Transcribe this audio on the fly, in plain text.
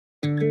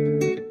Yeah,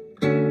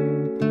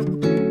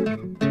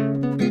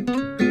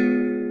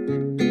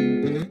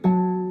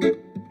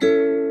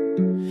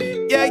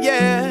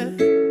 yeah.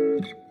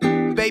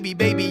 Baby,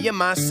 baby, you're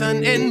my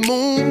sun and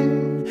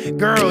moon.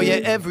 Girl,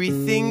 you're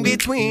everything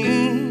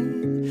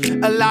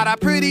between. A lot of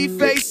pretty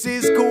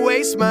faces could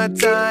waste my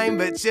time,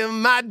 but you're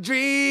my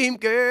dream,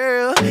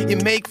 girl. You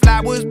make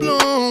flowers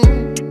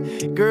bloom.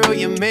 Girl,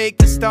 you make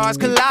the stars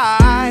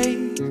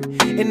collide.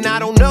 And I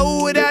don't know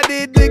what I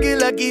did to get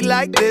lucky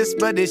like this,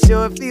 but it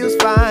sure feels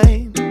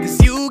fine.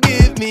 Cause you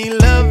give me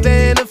love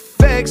and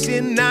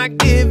affection, I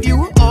give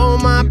you all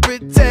my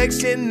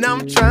protection.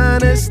 I'm trying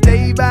to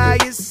stay by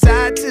your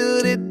side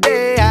till the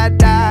day I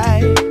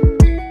die.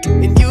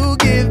 And you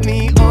give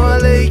me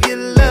all of your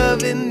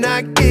love, and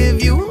I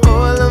give you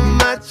all of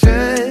my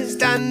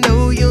trust. I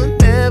know you'll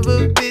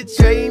never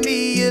betray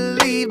me, you'll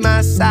leave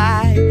my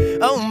side.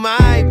 Oh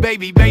my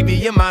baby, baby,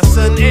 you're my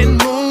sun and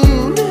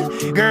moon.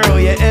 Girl,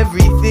 you're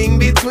everything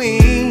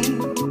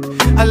between.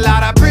 A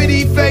lot of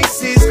pretty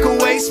faces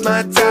could waste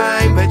my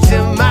time, but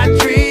you're my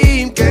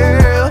dream,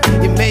 girl.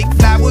 You make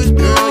flowers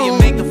bloom, you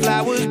make the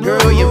flowers bloom.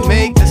 Girl, you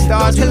make the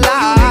stars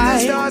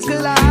collide.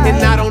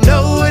 And I don't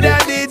know what I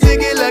did to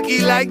get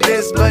lucky like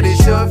this, but it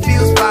sure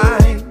feels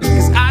fine.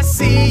 Cause I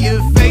see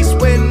your face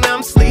when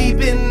I'm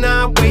sleeping.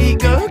 I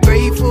wake up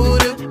grateful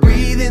to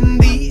breathe in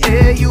the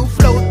air you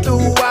float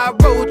through. I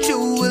wrote you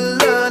a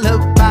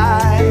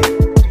lullaby,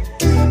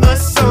 a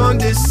song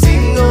to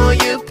sing on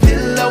your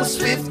pillow,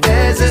 swift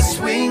as a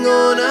swing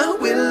on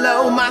a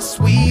willow. My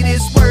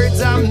sweetest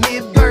words are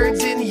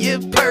mid-birds in your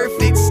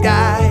perfect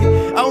sky.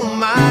 Oh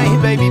my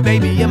baby,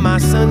 baby, you're my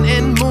sun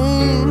and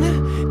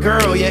moon.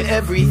 Girl, you're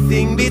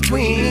everything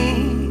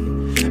between.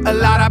 A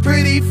lot of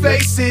pretty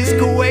faces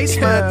could waste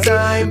my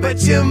time,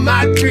 but you're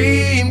my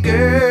dream,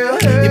 girl.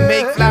 You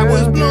make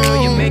flowers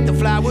bloom, you make the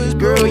flowers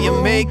grow. Girl,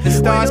 you make the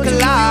stars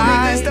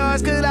collide.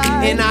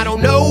 And I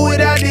don't know what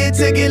I did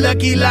to get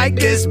lucky like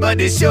this, but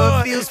it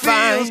sure feels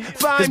fine.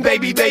 Cause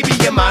baby, baby,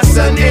 you're my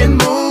sun and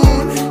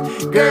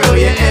moon. Girl,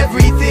 you're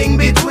everything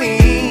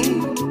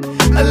between.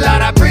 A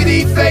lot of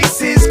pretty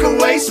faces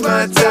could waste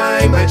my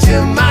time, but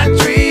you're my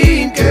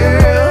dream,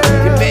 girl.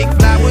 You make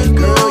flowers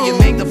grow, you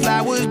make the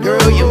flowers grow.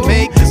 Girl, you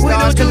make the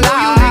stars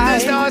collide.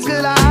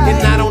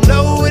 And I don't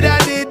know what I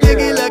did to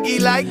get lucky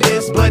like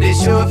this, but it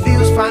sure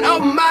feels fine. Oh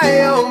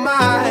my, oh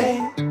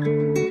my.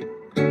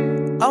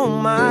 Oh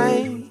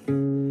my.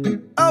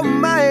 Oh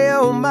my,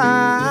 oh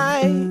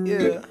my.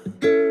 Yeah.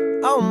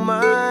 Oh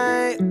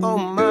my, oh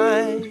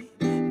my.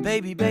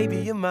 Baby, baby,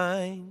 you're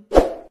mine.